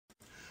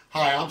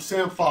Hi, I'm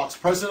Sam Fox,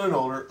 president and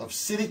owner of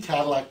City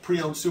Cadillac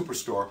Pre-Owned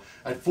Superstore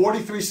at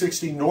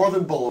 4360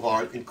 Northern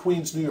Boulevard in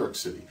Queens, New York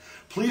City.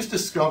 Please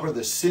discover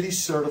the City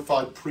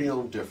Certified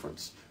Pre-Owned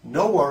difference.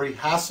 No worry,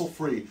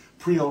 hassle-free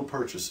pre-owned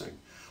purchasing.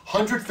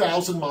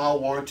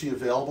 100,000-mile warranty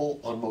available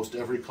on most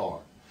every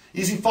car.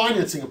 Easy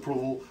financing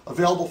approval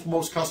available for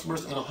most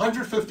customers and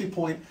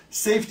 150-point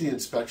safety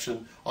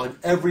inspection on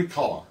every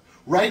car.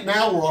 Right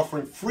now we're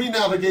offering free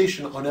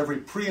navigation on every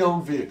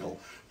pre-owned vehicle.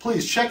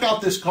 Please check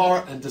out this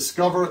car and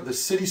discover the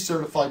City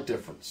Certified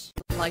difference.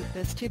 Like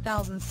this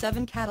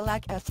 2007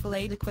 Cadillac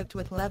Escalade equipped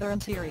with leather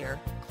interior,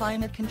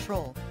 climate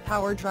control,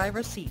 power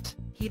driver seat,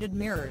 heated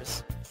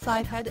mirrors,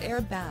 side head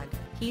airbag,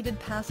 heated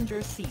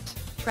passenger seat,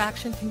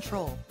 traction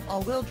control,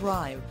 all-wheel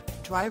drive,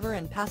 driver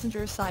and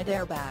passenger side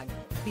airbag,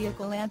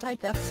 vehicle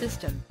anti-theft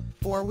system,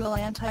 four-wheel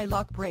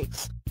anti-lock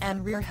brakes,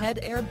 and rear head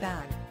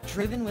airbag,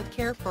 driven with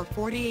care for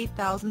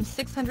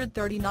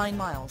 48,639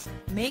 miles,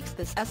 makes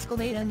this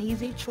Escalade an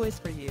easy choice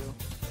for you.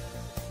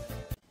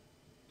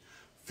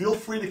 Feel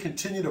free to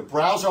continue to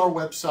browse our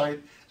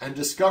website and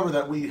discover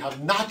that we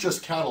have not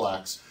just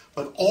Cadillacs,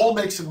 but all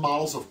makes and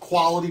models of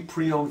quality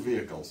pre-owned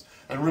vehicles.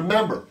 And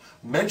remember,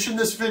 mention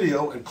this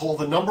video and call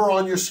the number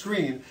on your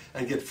screen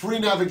and get free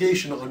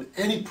navigation on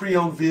any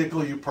pre-owned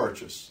vehicle you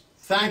purchase.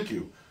 Thank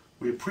you.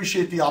 We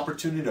appreciate the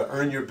opportunity to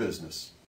earn your business.